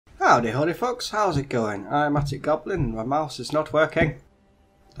Howdy, howdy folks, how's it going? I'm Atticgoblin, my mouse is not working.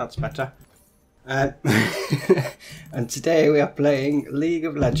 That's better. And today we are playing League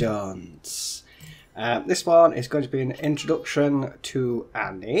of Legends. This one is going to be an introduction to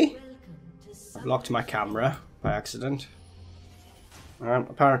Annie. I've locked my camera by accident.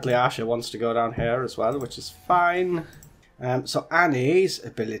 Apparently Asha wants to go down here as well, which is fine. So Annie's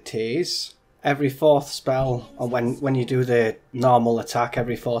abilities, every fourth spell, or when you do the normal attack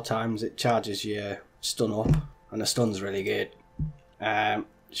every 4 times, it charges your stun up, and the stun's really good.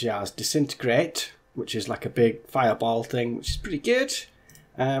 She has Disintegrate, which is like a big fireball thing, which is pretty good.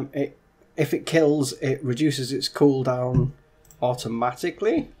 If it kills, it reduces its cooldown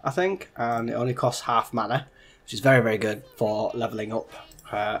automatically, I think, and it only costs half mana, which is very, very good for leveling up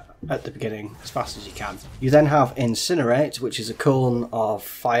at the beginning as fast as you can. You then have Incinerate, which is a cone of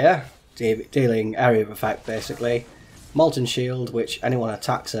fire, dealing area of effect basically. Molten Shield, which anyone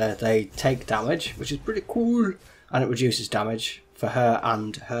attacks her, they take damage, which is pretty cool, and it reduces damage for her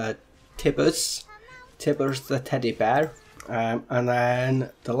and her Tibbers. Tibbers the teddy bear. And then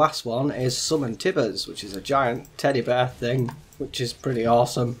the last one is Summon Tibbers, which is a giant teddy bear thing, which is pretty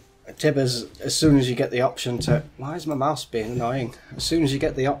awesome. Tibbers, as soon as you get the option to... Why is my mouse being annoying? As soon as you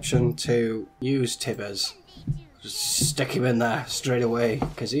get the option to use Tibbers, just stick him in there straight away,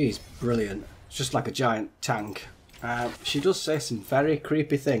 because he's brilliant. It's just like a giant tank. She does say some very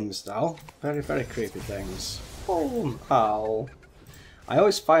creepy things though. Very, very creepy things. Boom! Ow. I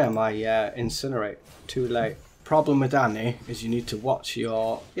always fire my Incinerate too late. Problem with Annie is you need to watch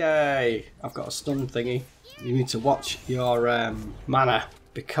your... Yay! I've got a stun thingy. You need to watch your mana,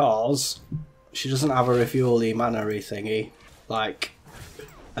 because she doesn't have a refuel-y mana-y thingy like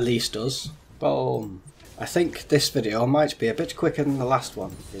Elise does. Boom! I think this video might be a bit quicker than the last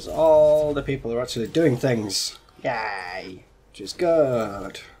one, because all the people are actually doing things. Yay! Which is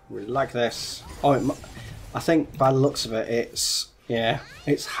good. We like this. Oh, I think by the looks of it,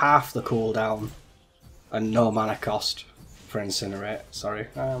 it's half the cooldown and no mana cost for Incinerate. Sorry.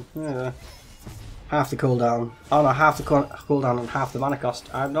 Half the cooldown. Oh no, half the cooldown and half the mana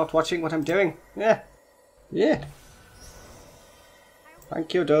cost. I'm not watching what I'm doing. Yeah. Yeah.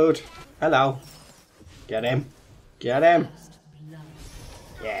 Thank you, dude. Hello. Get him. Get him.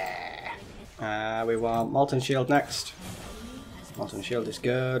 Yeah. We want Molten Shield next. Molten Shield is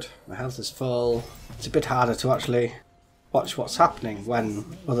good. My health is full. It's a bit harder to actually watch what's happening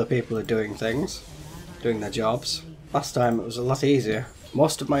when other people are doing things, doing their jobs. Last time it was a lot easier.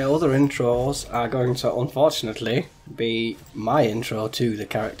 Most of my other intros are going to, unfortunately, be my intro to the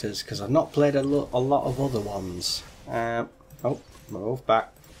characters, because I've not played a lot of other ones. Oh, move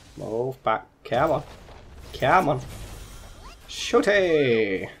back. Move back. Come on. Come on.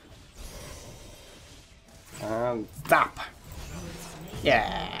 Shooty! And zap!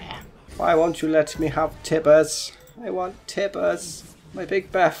 Yeah! Why won't you let me have Tibbers? I want Tibbers, my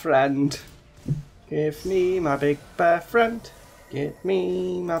big bear friend. Give me my big bear friend. Give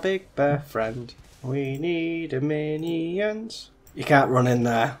me my big bear friend. We need a minions. You can't run in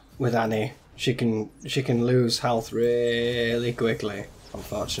there with Annie. She can lose health really quickly,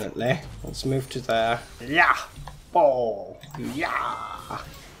 unfortunately. Let's move to there. Yeah! Ball! Yeah!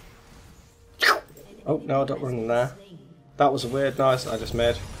 Oh no, don't run in there. That was a weird noise I just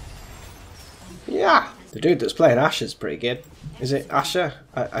made. Yeah! The dude that's playing Asher's pretty good. Is it Asher?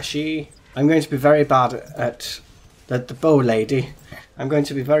 Ashi? I'm going to be very bad at... The bow lady. I'm going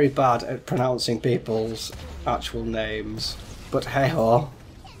to be very bad at pronouncing people's actual names. But hey ho,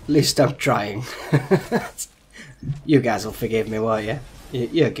 at least I'm trying. You guys will forgive me, won't you?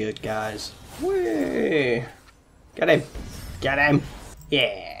 You're good guys. Whee! Get him! Get him!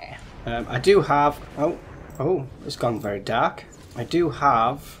 Yeah! I do have... Oh, it's gone very dark. I do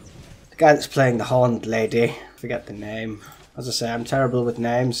have... The guy that's playing the horned lady. Forget the name. As I say, I'm terrible with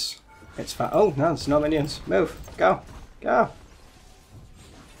names. It's fine. Oh, no, there's no minions. Move. Go. Go.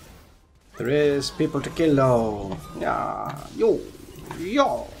 There is people to kill though. Yeah. Yo.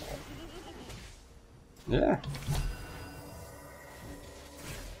 Yo. Yeah.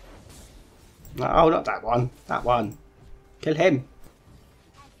 No, not that one. That one. Kill him.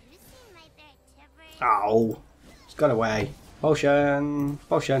 Oh. It's got away. Potion.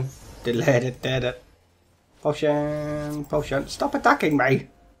 Potion. Delayed it. Did it. Potion. Potion. Stop attacking me.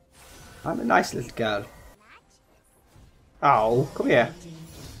 I'm a nice little girl. Oh, come here.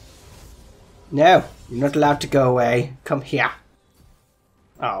 No, you're not allowed to go away. Come here.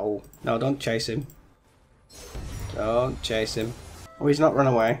 Oh, no, don't chase him. Don't chase him. Oh, he's not run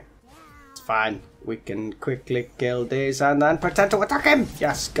away. It's fine. We can quickly kill these and then pretend to attack him.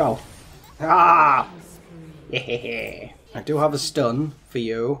 Yes, go. Ah! I do have a stun for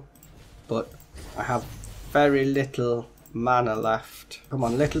you. but I have very little mana left. Come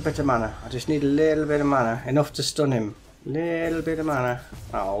on, little bit of mana. I just need a little bit of mana. Enough to stun him. Little bit of mana.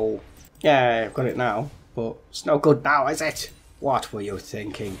 Oh. Yeah, I've got it now. But it's no good now, is it? What were you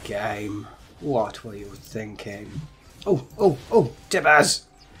thinking, game? What were you thinking? Oh, oh, oh, Tibbers!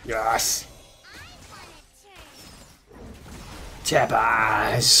 Yes!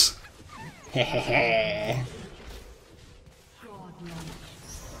 Tibbers! Hehehe.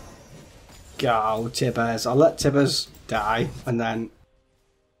 Go, Tibbers. I'll let Tibbers die, and then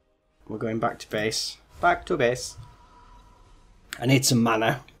we're going back to base. Back to base. I need some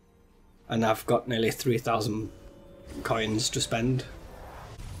mana, and I've got nearly 3,000 coins to spend.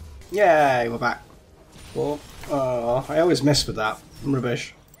 Yay, we're back. Oh, I always miss with that.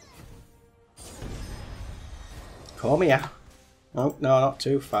 Rubbish. Come here. Oh, no, not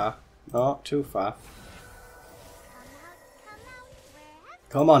too far. Not too far.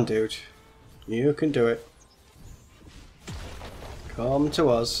 Come on, dude. You can do it. Come to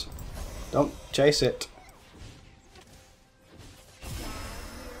us. Don't chase it.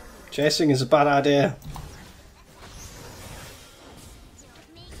 Chasing is a bad idea.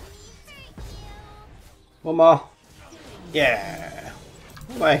 One more. Yeah.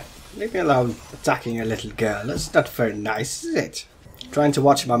 Wait, leave me alone. Attacking a little girl. That's not very nice, is it? Trying to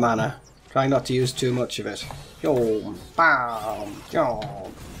watch my mana. Trying not to use too much of it. Yo, bam,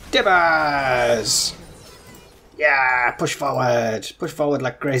 yo. Tibbers! Yeah, push forward. Push forward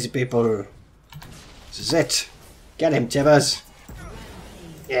like crazy people. This is it. Get him, Tibbers.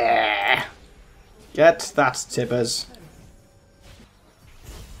 Yeah. Get that, Tibbers.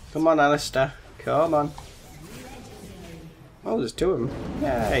 Come on, Alistair. Come on. Oh, there's two of them.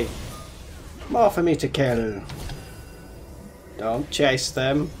 Yay. More for me to kill. Don't chase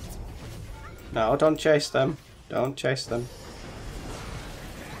them. No, don't chase them. Don't chase them.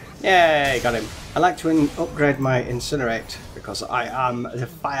 Yay, got him. I like to upgrade my incinerate because I am the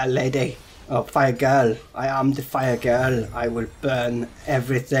fire lady. Oh, fire girl. I am the fire girl. I will burn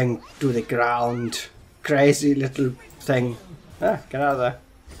everything to the ground. Crazy little thing. Ah, get out of there.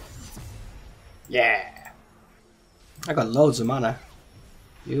 Yeah. I got loads of mana.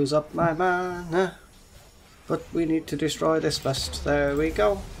 Use up my mana. But we need to destroy this first. There we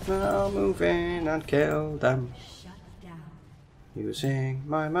go. Now move in and kill them. Using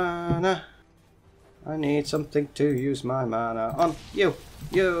my mana. I need something to use my mana on. You!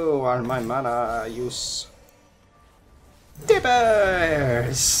 You are my mana use.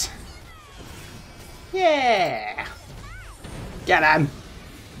 Tibbers! Yeah! Get him!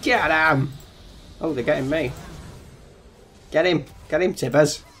 Get him! Oh, they're getting me. Get him! Get him,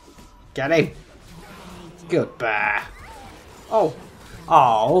 Tibbers! Get him! Goodbye! Oh!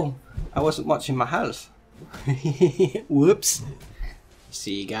 Oh! I wasn't watching my health. Whoops!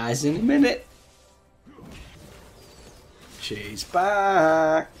 See you guys in a minute. She's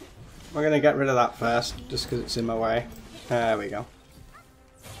back. We're gonna get rid of that first, just because it's in my way. There we go.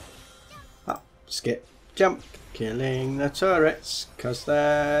 Hop, skip, jump. Killing the turrets, because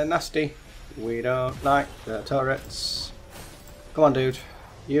they're nasty. We don't like the turrets. Come on, dude.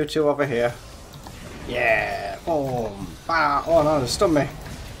 You two over here. Yeah. Boom. Bah. Oh no, they stunned me.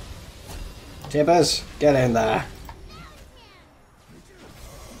 Tibbers, get in there.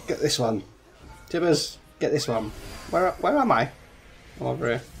 Get this one. Tibbers, get this one. Where am I? I'm over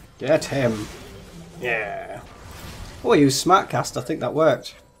here. Get him. Yeah. Oh, I used Smartcast. I think that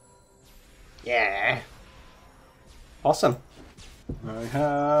worked. Yeah. Awesome. I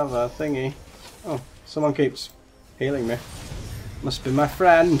have a thingy. Oh, someone keeps healing me. Must be my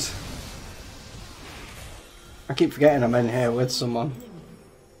friend. I keep forgetting I'm in here with someone.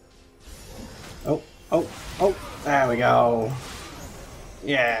 Oh, oh, oh. There we go.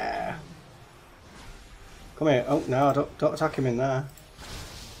 Yeah. Come here. Oh, no, don't attack him in there.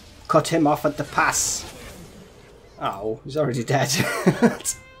 Cut him off at the pass. Oh, he's already dead.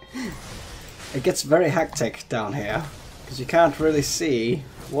 It gets very hectic down here because you can't really see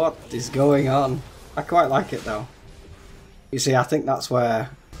what is going on. I quite like it though. You see, I think that's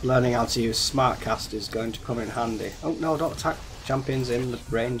where learning how to use Smartcast is going to come in handy. Oh no, don't attack champions in the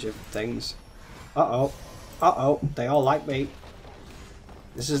range of things. Uh-oh. Uh-oh, they all like me.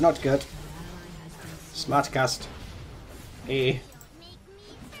 This is not good. Smartcast. E.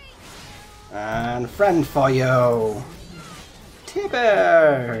 And friend for you.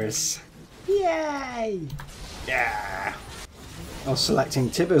 Tibbers! Yay! Yeah! I was selecting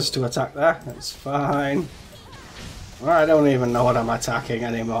Tibbers to attack there. That's fine. I don't even know what I'm attacking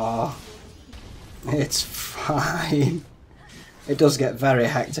anymore. It's fine. It does get very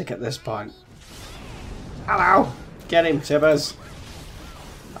hectic at this point. Hello! Get him, Tibbers!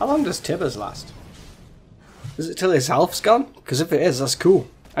 How long does Tibbers last? Is it till his health's gone? Because if it is, that's cool.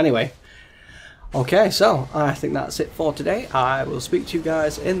 Anyway. Okay, so I think that's it for today. I will speak to you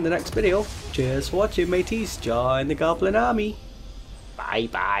guys in the next video. Cheers for watching, mateys. Join the Goblin Army. Bye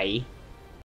bye.